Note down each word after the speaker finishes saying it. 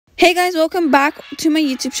Hey guys, welcome back to my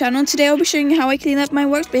YouTube channel. Today I'll be showing you how I clean up my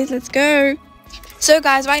workspace. Let's go. So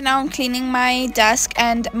guys, right now I'm cleaning my desk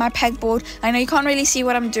and my pegboard. I know you can't really see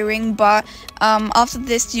what I'm doing, but after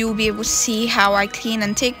this you'll be able to see how I clean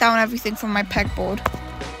and take down everything from my pegboard.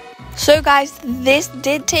 So guys, this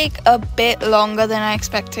did take a bit longer than I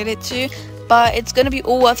expected it to, but it's going to be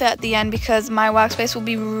all worth it at the end because my workspace will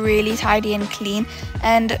be really tidy and clean,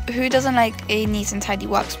 and who doesn't like a neat and tidy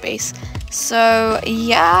workspace? So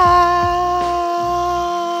yeah.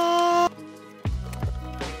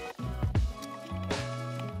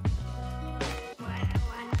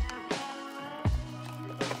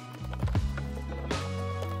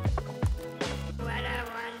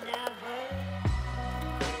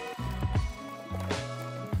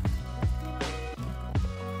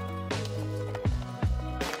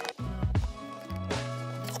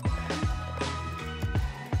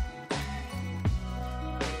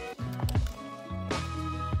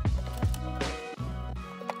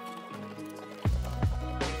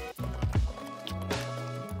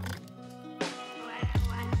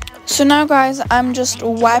 So now guys, I'm just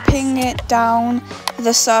wiping it down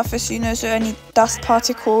the surface, so any dust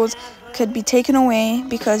particles could be taken away,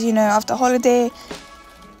 because after holiday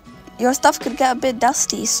your stuff could get a bit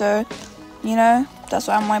dusty, so that's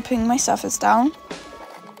why I'm wiping my surface down.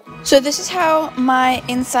 So this is how my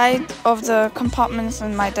inside of the compartments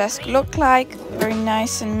in my desk look like. Very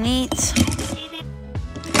nice and neat.